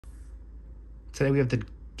Today we have the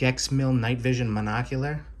Gexmil Night Vision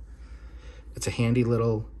Monocular. It's a handy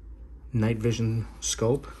little night vision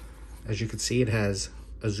scope. As you can see, it has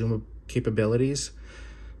a zoom capabilities.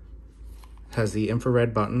 It has the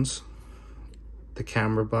infrared buttons, the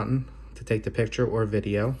camera button to take the picture or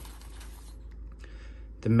video,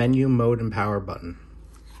 the menu, mode, and power button.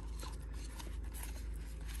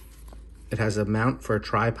 It has a mount for a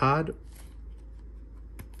tripod,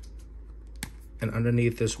 and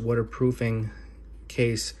underneath this waterproofing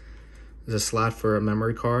case is a slot for a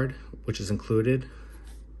memory card, which is included,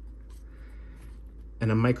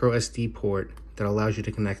 and a micro SD port that allows you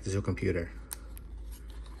to connect to a computer.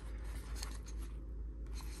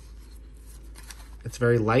 It's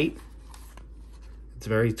very light, it's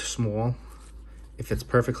very small, it fits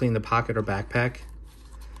perfectly in the pocket or backpack.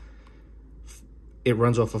 It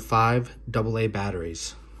runs off of 5 AA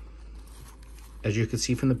batteries. As you can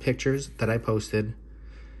see from the pictures that I posted,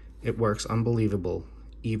 it works unbelievable,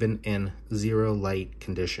 even in zero light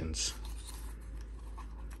conditions.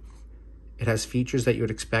 It has features that you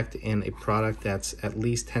would expect in a product that's at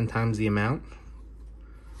least 10 times the amount,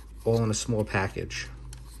 all in a small package.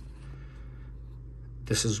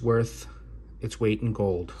 This is worth its weight in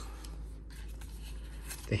gold.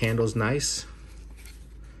 The handle's nice.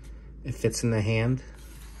 It fits in the hand.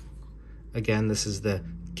 Again, this is the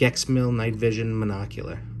Gexmil Night Vision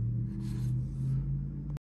Monocular.